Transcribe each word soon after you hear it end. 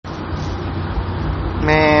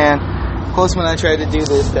suppose when I try to do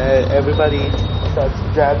this that everybody starts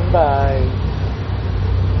driving by.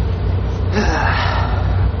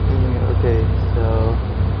 Okay, so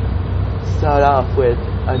start off with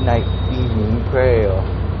a night evening prayer.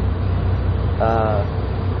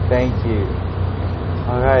 Thank you.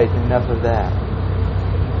 Alright, enough of that.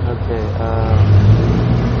 Okay,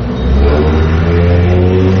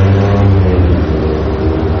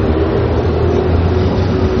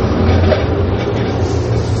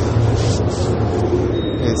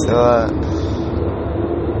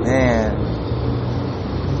 man,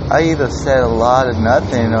 I either said a lot of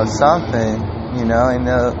nothing or something, and I'm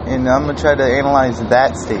gonna try to analyze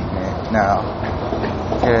that statement now.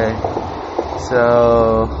 Okay,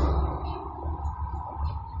 so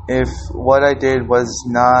if what I did was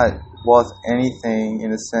not worth anything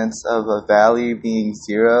in a sense of a value being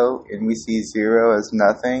zero, and we see zero as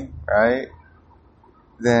nothing, right?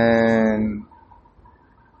 Then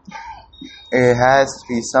it has to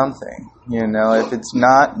be something, If it's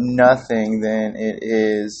not nothing, then it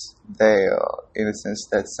is there, in a sense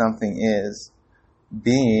that something is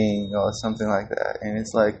being or something like that. And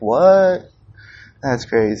it's like, what? That's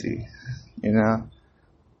crazy,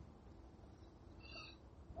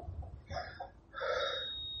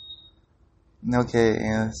 Okay,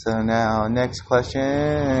 and so now, next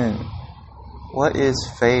question. What is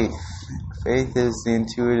faith? Faith is the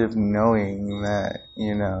intuitive knowing that,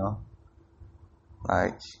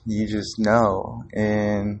 you just know,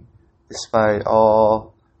 and despite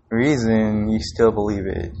all reason, you still believe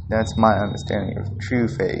it. That's my understanding of true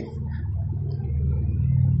faith.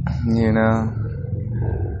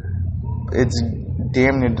 It's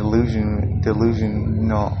damn near delusionment,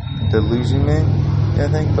 I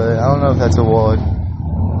think, but I don't know if that's a word.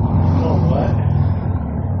 Oh,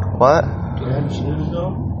 What?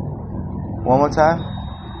 Delusional? One more time?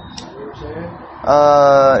 What were you saying?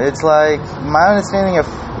 It's like my understanding of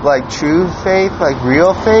true faith,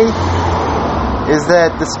 real faith, is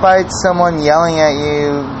that despite someone yelling at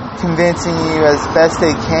you, convincing you as best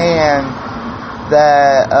they can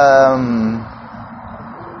that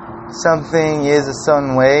something is a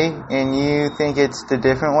certain way and you think it's the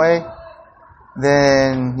different way,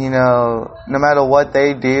 then, no matter what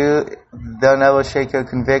they do, they'll never shake your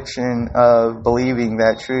conviction of believing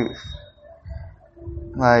that truth.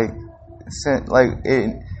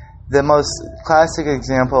 The most classic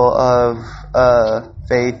example of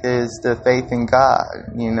faith is the faith in God,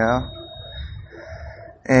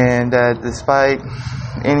 And despite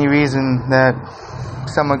any reason that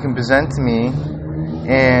someone can present to me,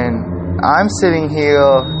 and I'm sitting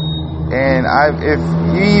here, and if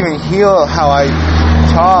you even hear how I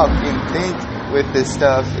talk and think with this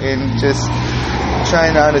stuff, and just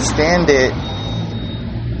trying to understand it,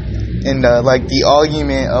 and the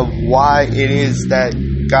argument of why it is that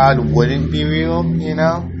God wouldn't be real, in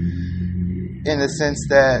the sense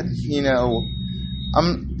that,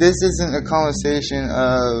 this isn't a conversation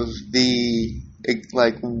of the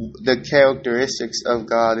characteristics of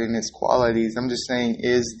God and His qualities. I'm just saying,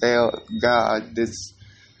 is there God, this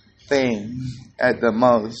thing at the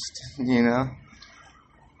most,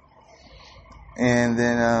 And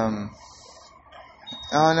then,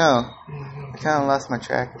 I don't know. I kind of lost my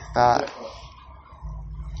track of thought.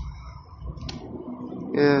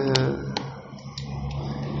 Yeah.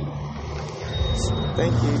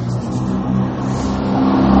 Thank you.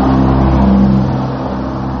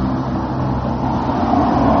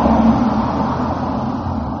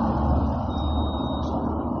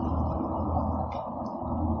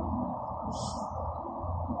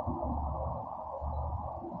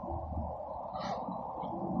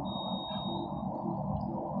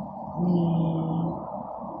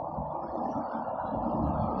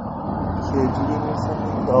 Did you give me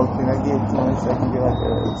something? Oh, can I get 20 seconds to get a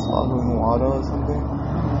swallowing water or something?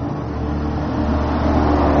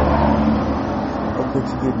 Or could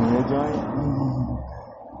you give me a joint?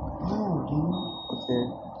 No, dude. Okay.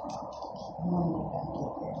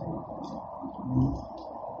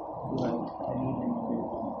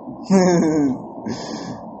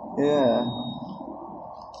 Yeah.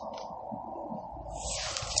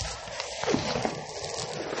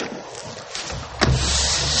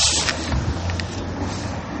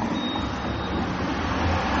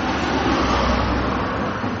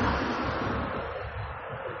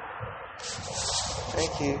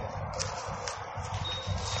 Thank you.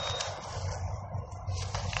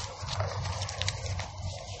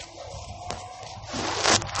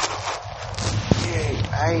 Yay,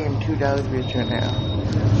 I am $2 rich right now.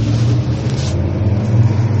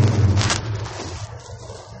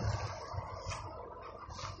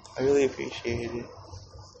 I really appreciate it.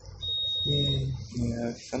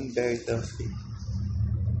 Yeah, I'm very thirsty.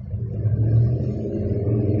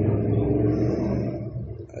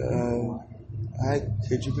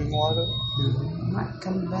 Could you bring water? I'm not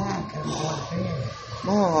coming back. I'm going to bed.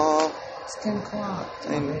 Aw, It's 10 o'clock.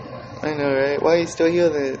 I know, right? Why are you still here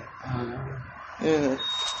then? Yeah.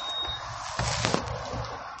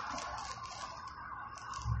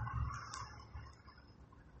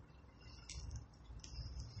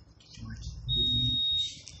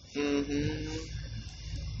 Mm-hmm.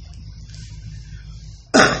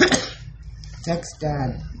 Text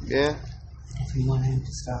Dad Yeah, if you want him to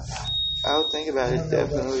stop by. I'll think about it,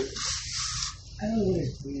 definitely. I don't know what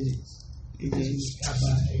his plan is. Mm-hmm. He stop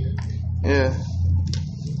by here. Yeah.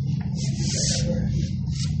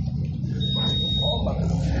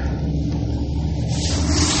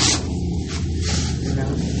 You know?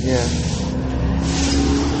 Yeah.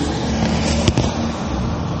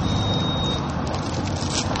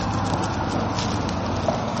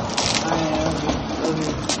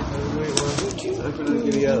 I couldn't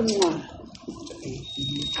give you up.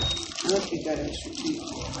 I hope you got extra teeth.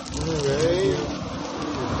 Alright.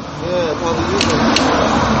 Yeah, probably use it.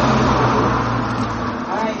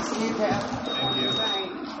 Alright, see you, Dad. Thank you. Bye.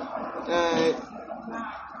 Alright.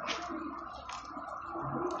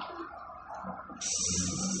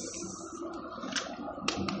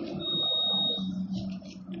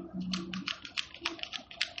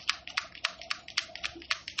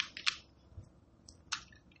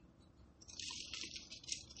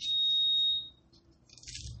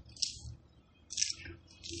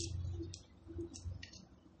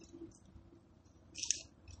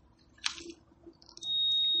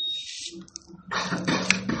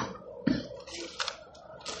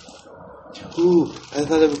 Ooh, I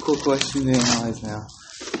thought of a cool question to analyze now.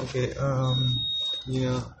 Okay, you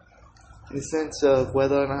know, in the sense of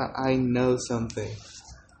whether or not I know something.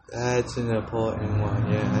 That's an important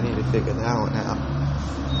one, yeah, I need to figure that one out.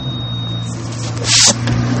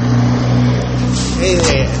 Hey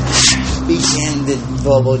there, begin the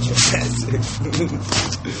verbal gymnastics.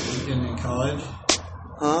 Begin in college?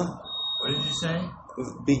 Huh? What did you say?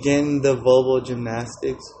 Begin the verbal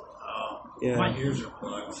gymnastics. Oh, Yeah. my ears are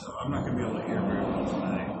plugged, so I'm not going to be able to hear very well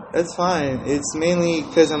tonight. That's fine. It's mainly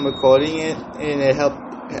because I'm recording it, and it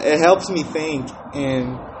helps me think,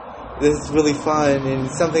 and this is really fun, and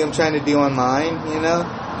it's something I'm trying to do online, you know?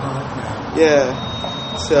 Oh, okay. Yeah.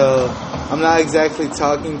 So I'm not exactly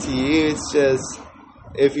talking to you. It's just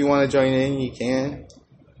if you want to join in, you can.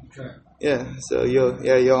 Okay. Yeah. So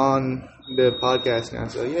you're on the podcast now.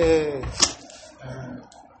 So yay.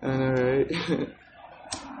 I know, right?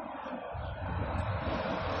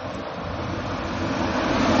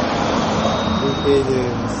 Okay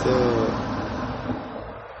then, so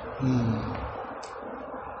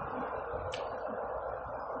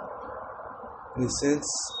in a sense,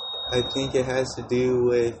 I think it has to do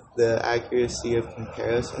with the accuracy of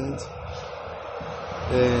comparisons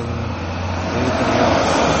than anything else.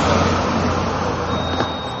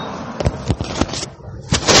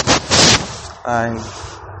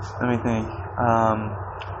 Let me think.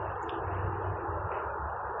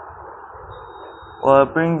 Well,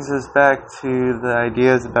 it brings us back to the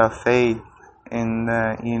ideas about faith, and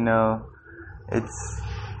that, you know, it's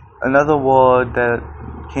another word that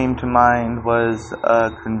came to mind was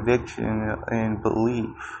conviction and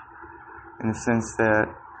belief, in the sense that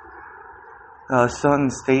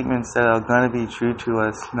certain statements that are going to be true to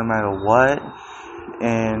us no matter what,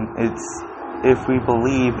 and it's if we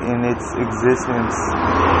believe in its existence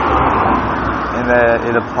and that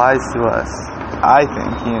it applies to us. I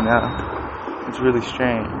think, you know. It's really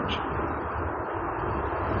strange.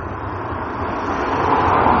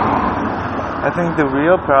 I think the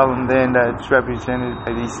real problem then that's represented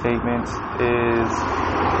by these statements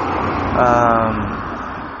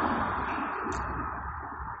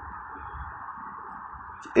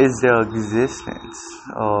is their existence,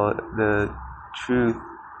 or the truth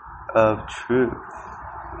of truth.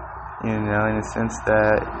 You know, in the sense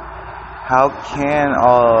that how can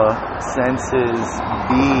our senses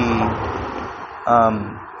be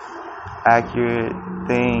accurate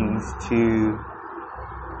things to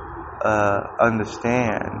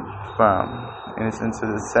understand from, in a sense of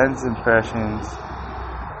the sense impressions,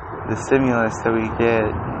 the stimulus that we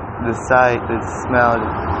get, the sight, the smell, the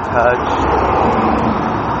touch,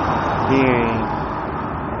 hearing,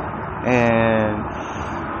 and,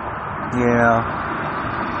 you know,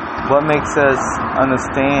 what makes us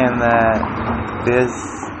understand that this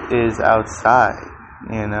is outside,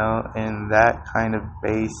 you know, and that kind of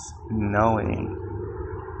base knowing,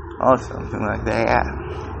 or something like that.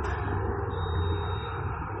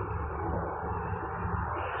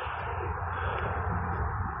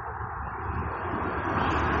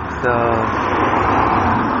 So,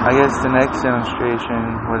 I guess the next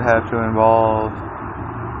demonstration would have to involve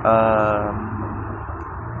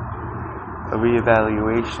a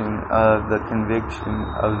reevaluation of the conviction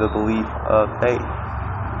of the belief of faith.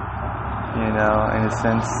 In a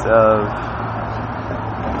sense of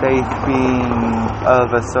faith being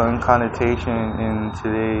of a certain connotation in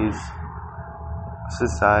today's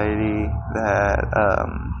society that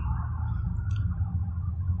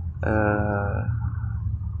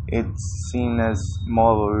it's seen as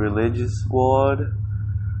more of a religious word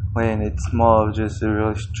when it's more of just a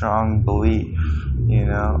really strong belief,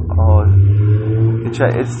 or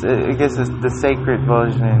I guess it's the sacred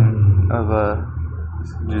version of a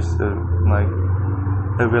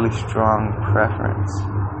really strong preference.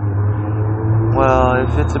 Well,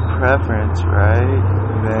 if it's a preference, right,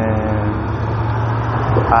 then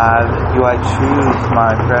do I choose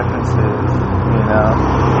my preferences,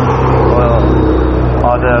 Well,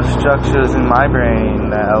 are there structures in my brain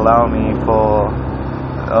that allow me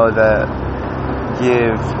or that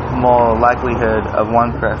give more likelihood of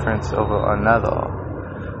one preference over another?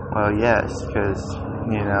 Well, yes, because,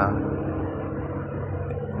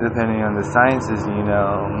 depending on the sciences,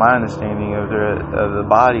 my understanding of the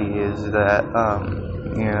body is that,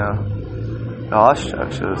 there are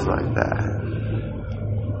structures like that.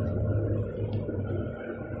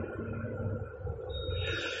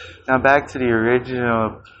 Now back to the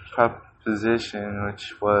original proposition,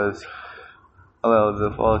 which was,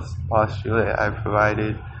 the false postulate I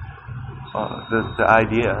provided, the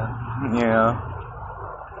idea,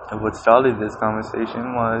 of what started this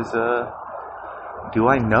conversation was, do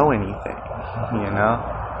I know anything,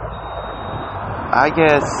 I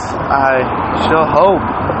guess I sure hope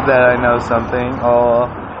that I know something, or,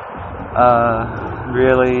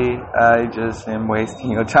 really, I just am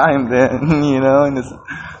wasting your time then, and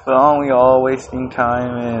but aren't we all wasting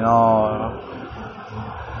time in our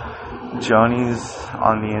journeys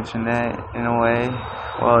on the internet in a way?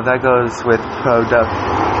 Well, that goes with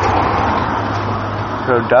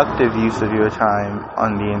productive use of your time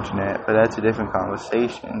on the internet, but that's a different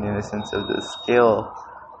conversation in the sense of the skill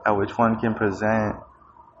at which one can present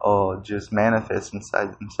or just manifest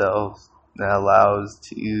inside themselves that allows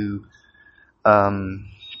to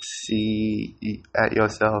see at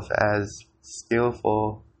yourself as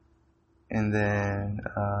skillful, and then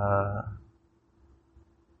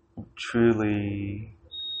truly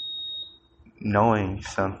knowing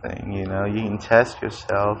something. You can test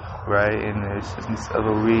yourself, right? And there's a sense of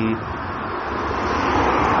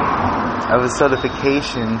a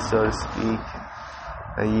certification, so to speak,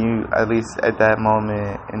 that you, at least at that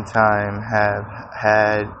moment in time, have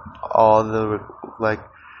had all the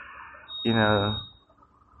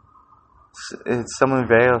it's someone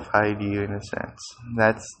verified you in a sense.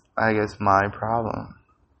 That's, I guess, my problem.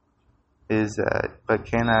 Is that, but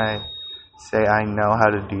can I say I know how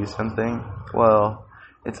to do something? Well,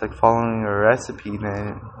 it's like following a recipe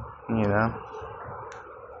then,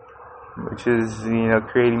 which is,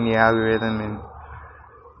 creating the algorithm and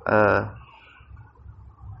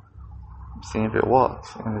seeing if it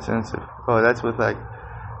works, in the sense of, that's with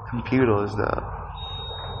computers though.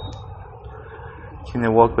 Can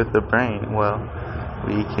it work with the brain? Well,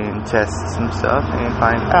 we can test some stuff and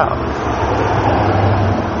find out.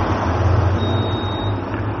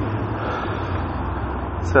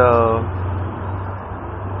 So,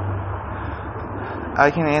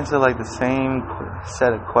 I can answer the same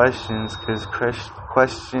set of questions, because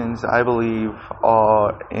questions, I believe,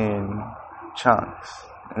 are in chunks,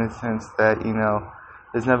 in the sense that,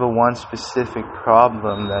 there's never one specific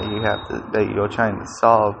problem that you're trying to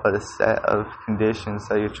solve, but a set of conditions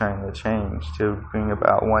that you're trying to change to bring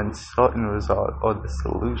about one certain result or the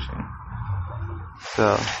solution.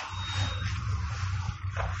 So,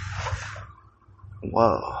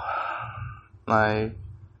 my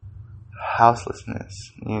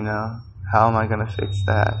houselessness, how am I going to fix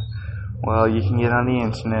that? Well, you can get on the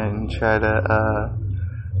internet and try to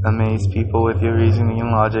amaze people with your reasoning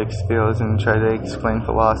and logic skills and try to explain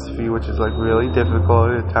philosophy, which is really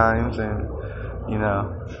difficult at times, and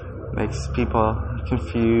makes people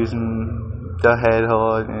confused and their head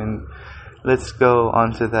hurt. And let's go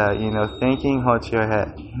on to that. Thinking hurts your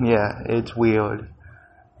head. Yeah, it's weird,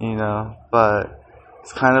 but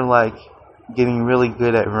it's kind of like getting really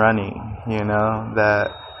good at running,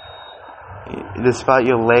 that despite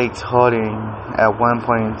your legs hurting at one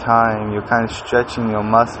point in time, you're kind of stretching your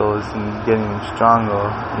muscles and getting them stronger.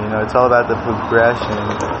 It's all about the progression.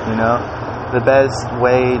 The best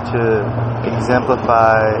way to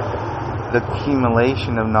exemplify the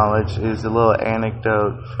accumulation of knowledge is a little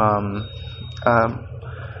anecdote from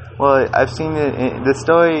Well, I've seen it. The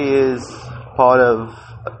story is part of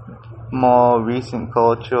more recent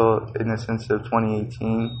culture in the sense of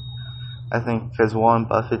 2018. I think because Warren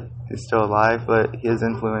Buffett is still alive, but his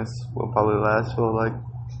influence will probably last for like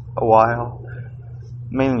a while.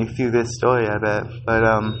 Mainly through this story, I bet. But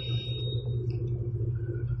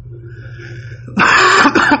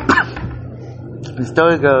the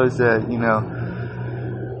story goes that,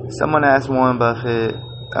 someone asked Warren Buffett,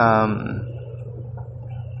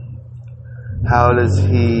 how does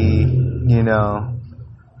he,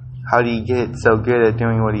 how do you get so good at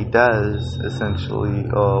doing what he does, essentially,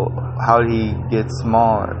 or how do he get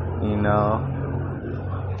smart,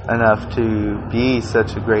 enough to be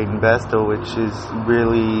such a great investor, which is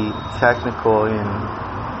really technical and,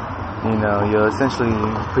 you're essentially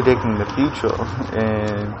predicting the future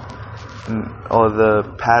and or the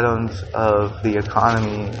patterns of the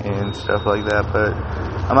economy and stuff like that. But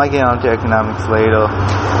I might get onto economics later.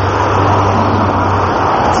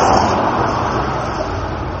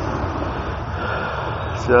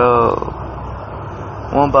 So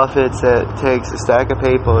Warren Buffett takes a stack of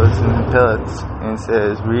papers and pellets and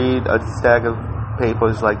says, read a stack of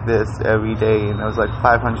papers like this every day, and it was like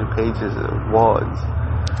 500 pages of words.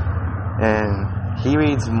 And he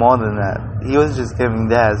reads more than that. He was just giving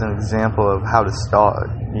that as an example of how to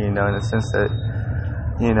start, in the sense that,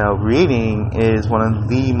 reading is one of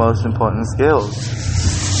the most important skills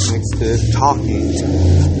next to talking.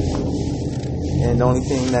 And the only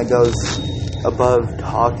thing that goes above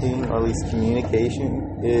talking, or at least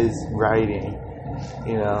communication, is writing.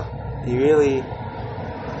 You really,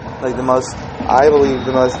 I believe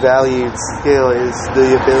the most valued skill is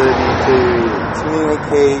the ability to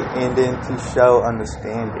communicate and then to show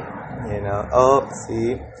understanding.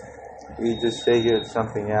 See, we just figured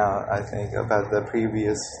something out, I think, about the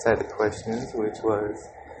previous set of questions, which was,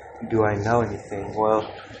 do I know anything? Well,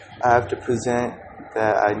 I have to present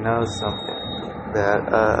that I know something,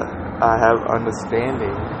 that I have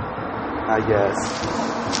understanding, I guess.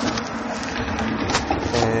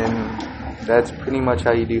 And that's pretty much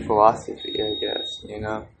how you do philosophy, I guess,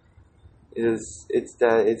 It's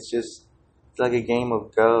like a game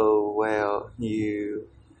of Go where you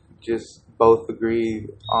just both agree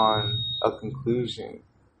on a conclusion,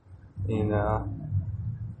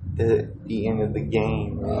 at the end of the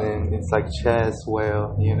game. And then it's like chess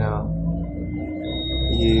where, you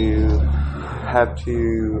have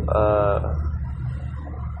to,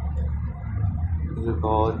 what's it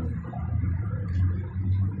called?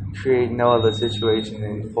 Create no other situation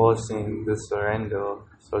and forcing the surrender,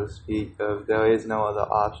 so to speak, of there is no other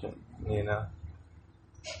option,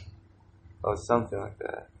 or something like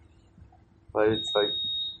that. But it's like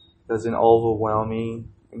there's an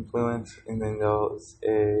overwhelming influence, and then there's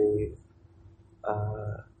a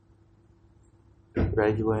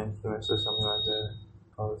regular influence or something like that.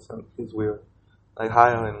 Or it's weird, like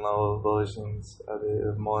higher and lower versions of it,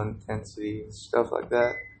 of more intensity and stuff like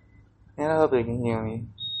that. And I hope they can hear me.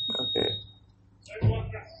 Okay. They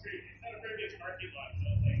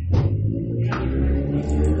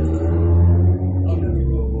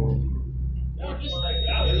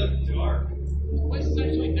look dark. This place has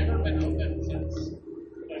actually never been open since.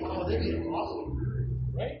 Oh, they'd be awesome,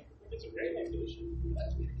 right? It's a great location.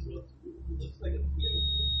 That's pretty cool. It looks like it's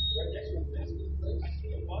right next to a basement place. I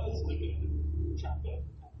think it was like a chocolate.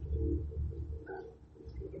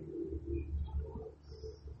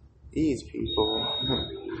 These people.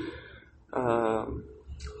 I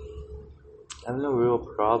have no real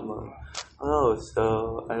problem. Oh,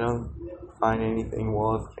 so I don't find anything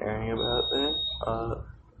worth caring about then?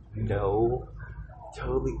 No. I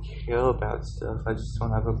totally care about stuff. I just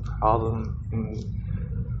don't have a problem in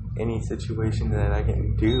any situation that I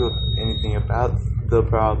can do anything about the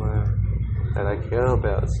problem that I care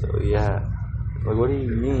about. So yeah. Like, what do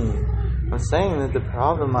you mean? I'm saying that the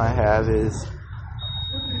problem I have is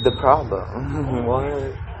the problem.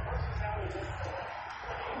 What?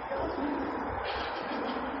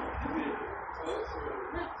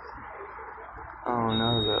 Oh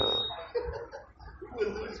no, though.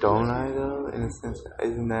 Don't I, though? In a sense,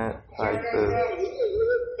 isn't that like the...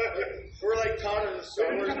 We're like Todd in the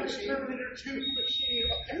Star Wars machine.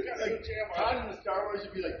 Like Todd in the Star Wars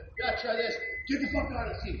would be like, "Yeah, try this. Get the fuck out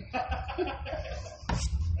of the scene."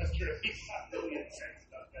 That's true. He's not really insane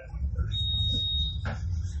stuff.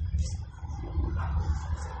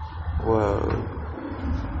 Whoa.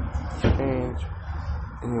 Strange.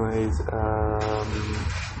 Anyways,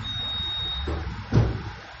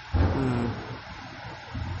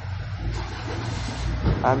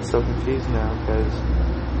 I'm so confused now because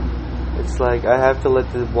it's like I have to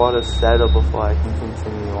let the water settle before I can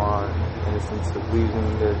continue on. in a sense of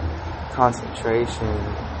losing the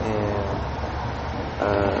concentration and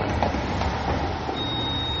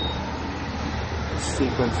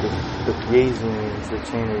sequence of the reasonings, the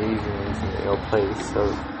chain of reasonings in place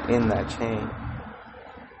in that chain.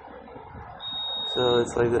 So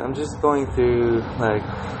it's like I'm just going through like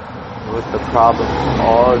what the problems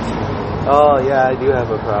are to me. Oh yeah, I do have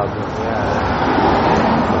a problem. Yeah.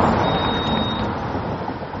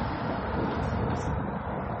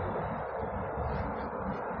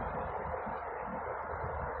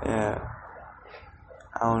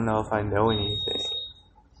 I don't know if I know anything.